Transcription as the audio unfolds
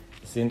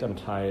sind am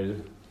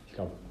Teil, ich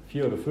glaube,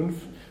 4 oder 5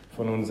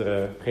 von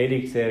unserer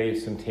Predigtserie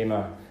zum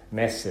Thema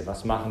Messe.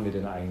 Was machen wir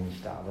denn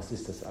eigentlich da? Was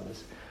ist das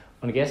alles?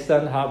 Und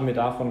gestern haben wir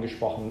davon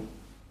gesprochen,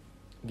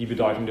 die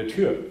Bedeutung der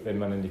Tür, wenn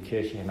man in die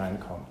Kirche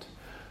hineinkommt.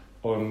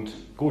 Und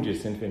gut,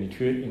 jetzt sind wir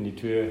in die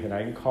Tür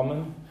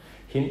hineingekommen,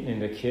 hinten in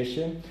der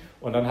Kirche.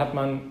 Und dann hat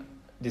man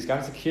das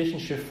ganze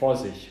Kirchenschiff vor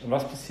sich. Und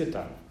was passiert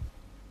dann?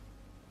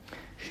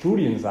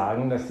 Studien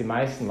sagen, dass die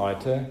meisten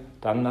Leute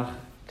dann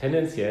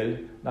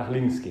tendenziell nach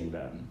links gehen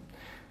werden.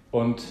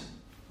 Und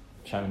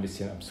scheint ein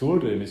bisschen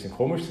absurd oder ein bisschen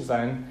komisch zu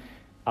sein,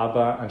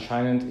 aber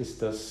anscheinend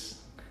ist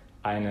das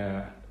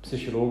eine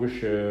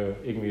psychologische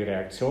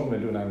Reaktion,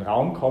 wenn du in einen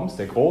Raum kommst,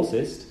 der groß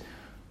ist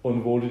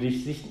und wo du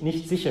dich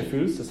nicht sicher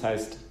fühlst. Das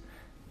heißt,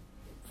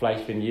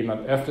 vielleicht wenn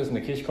jemand öfters in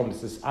die Kirche kommt,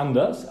 ist es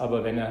anders,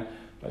 aber wenn er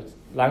vielleicht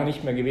lange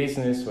nicht mehr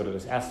gewesen ist oder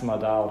das erste Mal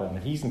da oder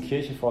eine riesen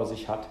Kirche vor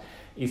sich hat,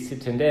 ist die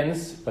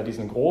Tendenz bei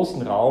diesem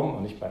großen Raum,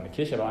 und nicht bei einer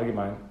Kirche, aber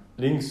allgemein,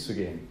 links zu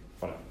gehen.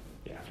 Oder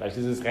ja, vielleicht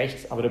ist es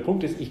rechts, aber der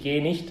Punkt ist, ich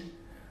gehe nicht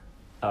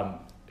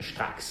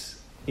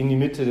stracks in die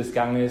Mitte des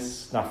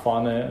Ganges nach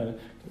vorne.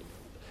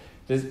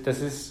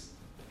 Das ist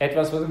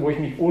etwas, wo ich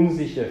mich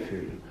unsicher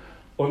fühle.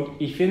 Und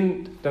ich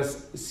finde,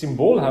 dass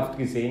symbolhaft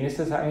gesehen ist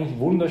das eigentlich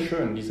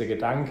wunderschön, dieser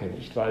Gedanke,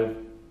 nicht? Weil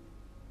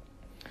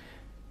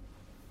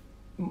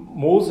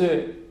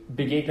Mose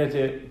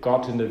begegnete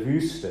Gott in der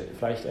Wüste.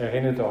 Vielleicht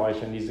erinnert ihr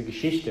euch an diese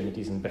Geschichte mit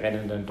diesem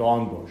brennenden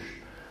Dornbusch.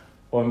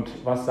 Und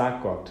was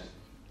sagt Gott?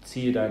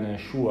 Ziehe deine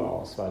Schuhe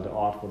aus, weil der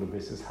Ort, wo du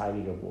bist, ist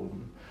heiliger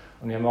Boden.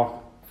 Und wir haben auch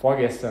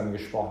vorgestern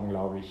gesprochen,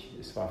 glaube ich,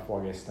 es war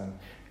vorgestern,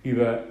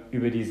 über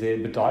diese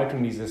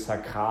Bedeutung dieses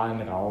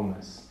sakralen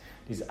Raumes.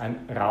 Ein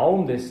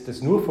Raum,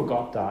 das nur für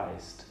Gott da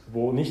ist,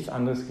 wo nichts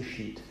anderes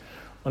geschieht.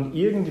 Und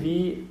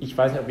irgendwie, ich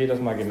weiß nicht, ob ihr das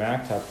mal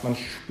gemerkt habt, man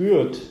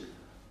spürt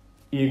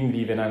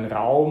irgendwie, wenn ein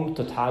Raum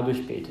total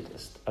durchbetet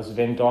ist. Also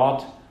wenn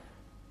dort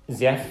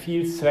sehr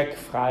viel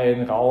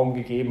zweckfreien Raum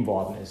gegeben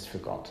worden ist für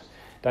Gott.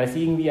 Da ist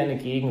irgendwie eine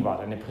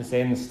Gegenwart, eine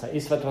Präsenz, da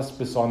ist etwas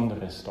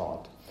Besonderes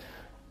dort.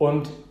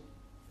 Und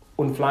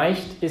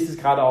vielleicht ist es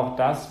gerade auch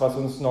das, was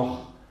uns noch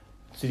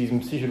zu diesem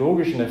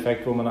psychologischen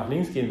Effekt, wo man nach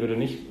links gehen würde,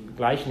 nicht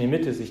gleich in die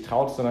Mitte sich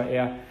traut, sondern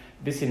eher ein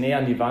bisschen näher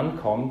an die Wand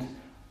kommt,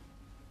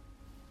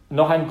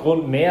 noch ein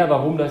Grund mehr,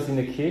 warum das in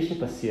der Kirche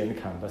passieren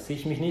kann, dass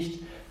ich mich nicht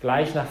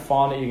gleich nach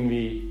vorne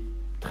irgendwie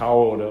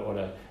traue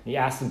oder in die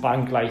erste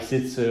Bank gleich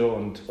sitze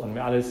und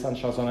mir alles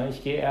anschaue, sondern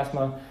ich gehe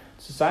erstmal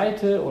zur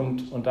Seite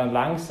und dann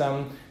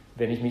langsam,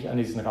 wenn ich mich an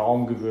diesen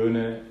Raum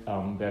gewöhne,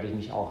 werde ich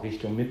mich auch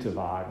Richtung Mitte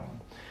wagen.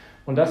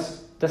 Und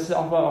das ist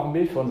auch ein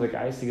Bild für unser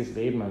geistiges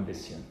Leben ein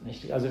bisschen.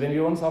 Nicht? Also wenn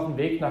wir uns auf den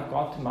Weg nach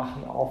Gott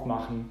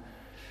aufmachen,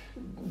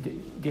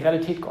 die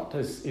Realität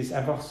Gottes ist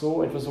einfach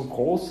so etwas so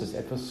Großes,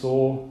 etwas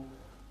so,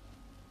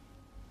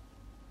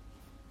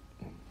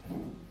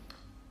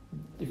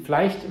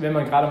 vielleicht, wenn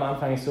man gerade am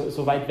Anfang ist,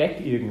 so weit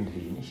weg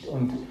irgendwie, nicht?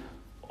 Und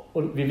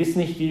wir wissen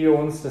nicht, wie wir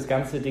uns das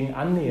ganze Ding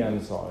annähern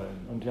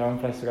sollen. Und wir haben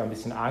vielleicht sogar ein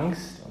bisschen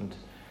Angst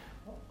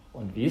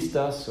und wie ist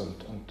das? Und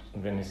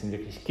wenn es ihn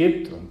wirklich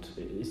gibt und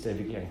ist er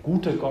wirklich ein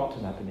guter Gott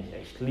und hat er mich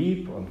echt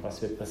lieb? Und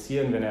was wird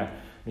passieren, wenn er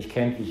mich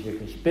kennt, wie ich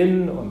wirklich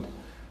bin? Und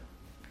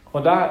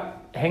da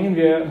hängen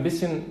wir ein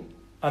bisschen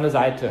an der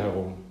Seite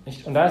herum.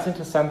 Nicht? Und da ist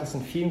interessant, dass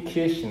in vielen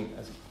Kirchen,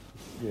 also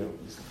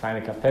das ist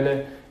eine kleine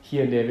Kapelle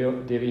hier, in der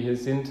wir hier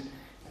sind,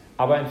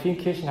 aber in vielen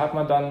Kirchen hat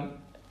man dann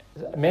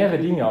mehrere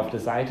Dinge auf der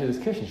Seite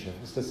des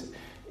Kirchenschiffes. Das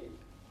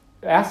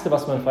Erste,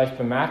 was man vielleicht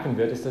bemerken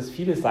wird, ist, dass es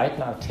viele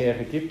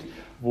Seitenaltäre gibt,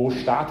 wo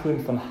Statuen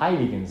von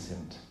Heiligen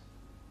sind.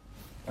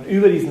 Und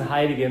über diesen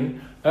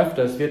Heiligen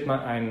öfters wird man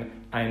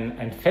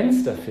ein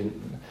Fenster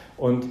finden.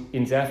 Und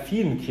in sehr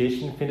vielen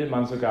Kirchen findet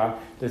man sogar,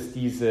 dass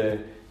diese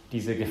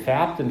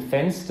gefärbten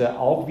Fenster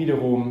auch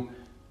wiederum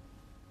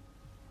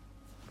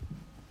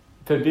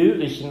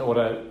verbildlichen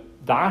oder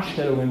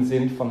Darstellungen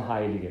sind von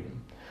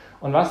Heiligen.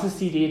 Und was ist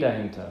die Idee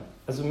dahinter?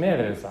 Also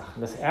mehrere Sachen.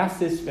 Das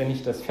erste ist, wenn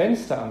ich das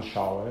Fenster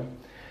anschaue,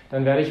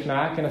 dann werde ich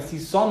merken, dass die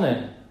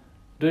Sonne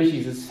durch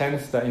dieses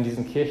Fenster in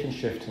diesen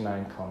Kirchenschiff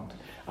hineinkommt.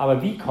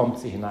 Aber wie kommt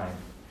sie hinein?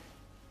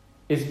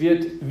 Es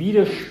wird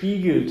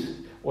widerspiegelt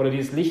oder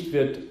dieses Licht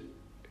wird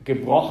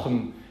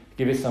gebrochen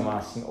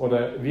gewissermaßen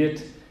oder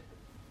wird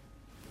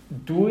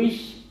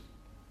durch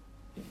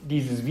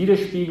diese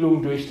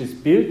Widerspiegelung, durch das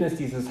Bildnis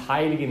dieses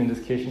Heiligen in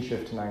das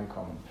Kirchenschiff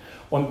hineinkommen.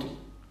 Und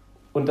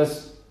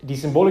die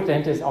Symbolik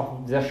dahinter ist auch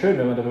sehr schön,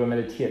 wenn man darüber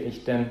meditiert.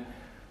 Nicht? Denn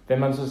wenn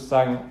man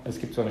sozusagen, es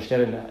gibt so eine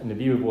Stelle in der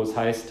Bibel, wo es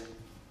heißt,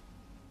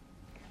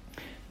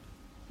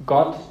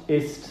 Gott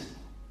ist,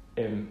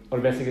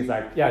 oder besser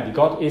gesagt, ja,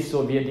 Gott ist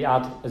so wie die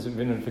Art, also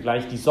wenn man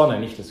vergleicht die Sonne,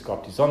 nicht dass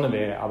Gott die Sonne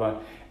wäre,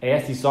 aber er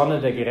ist die Sonne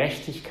der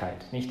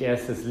Gerechtigkeit, nicht er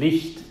ist das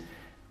Licht.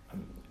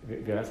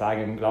 Wir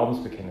sagen im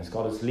Glaubensbekenntnis,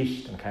 Gott ist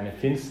Licht und keine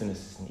Finsternis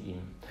ist in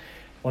ihm.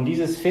 Und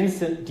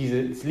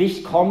dieses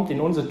Licht kommt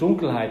in unsere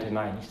Dunkelheit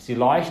hinein, nicht? Sie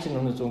leuchtet in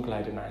unsere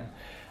Dunkelheit hinein.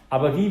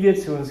 Aber wie wird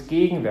sie uns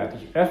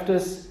gegenwärtig?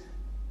 Öfters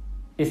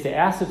ist der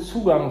erste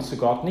Zugang zu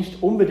Gott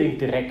nicht unbedingt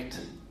direkt,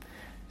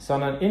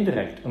 sondern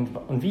indirekt.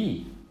 Und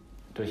wie?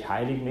 Durch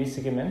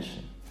heiligmäßige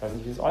Menschen. Ich weiß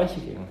nicht, wie es euch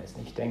gegangen ist.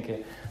 Ich denke,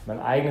 mein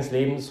eigenes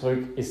Leben zurück,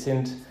 es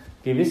sind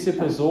gewisse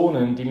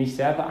Personen, die mich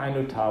sehr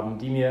beeindruckt haben,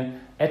 die mir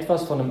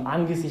etwas von dem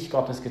Angesicht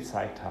Gottes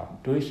gezeigt haben,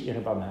 durch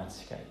ihre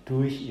Barmherzigkeit,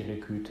 durch ihre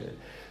Güte,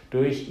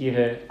 durch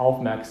ihre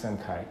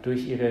Aufmerksamkeit,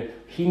 durch ihre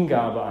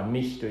Hingabe an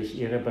mich, durch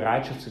ihre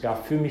Bereitschaft sogar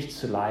für mich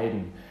zu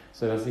leiden,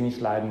 sodass ich nicht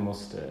leiden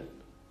musste,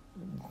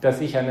 dass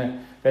ich eine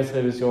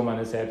bessere Version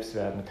meiner selbst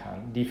werden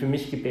kann, die für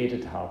mich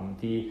gebetet haben,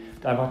 die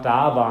einfach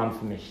da waren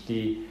für mich,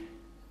 die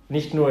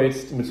nicht nur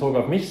jetzt in Bezug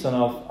auf mich,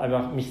 sondern auch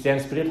einfach mich sehr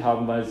inspiriert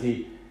haben, weil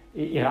sie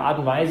ihre Art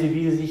und Weise,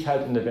 wie sie sich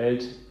halt in der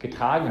Welt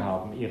getragen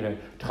haben, ihre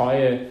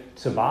Treue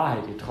zur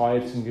Wahrheit, ihre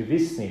Treue zum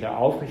Gewissen, ihre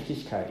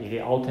Aufrichtigkeit,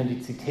 ihre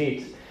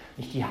Authentizität.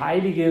 Nicht die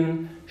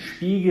Heiligen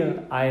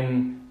spiegeln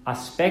einen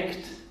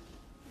Aspekt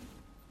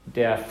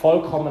der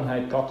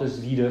Vollkommenheit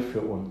Gottes wider für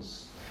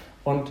uns.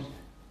 Und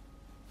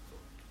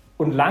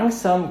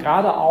langsam,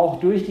 gerade auch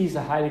durch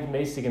diese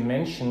heiligmäßigen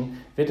Menschen,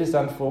 wird es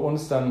dann für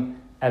uns dann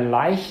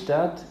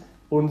erleichtert,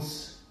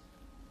 uns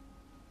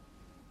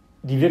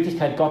die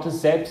Wirklichkeit Gottes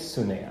selbst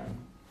zu nähern.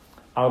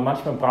 Aber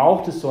manchmal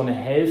braucht es so eine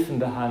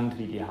helfende Hand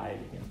wie die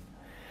Heiligen.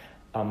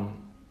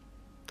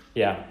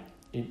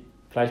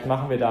 Vielleicht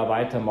machen wir da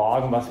weiter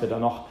morgen, was wir da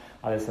noch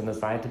alles an der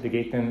Seite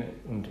begegnen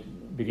und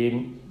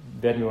werden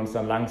wir uns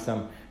dann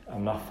langsam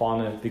nach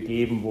vorne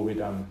begeben, wo wir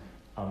dann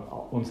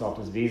uns auf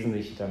das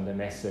Wesentliche dann der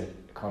Messe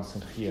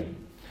konzentrieren.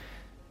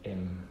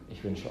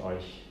 Ich wünsche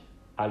euch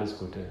alles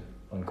Gute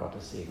und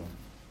Gottes Segen.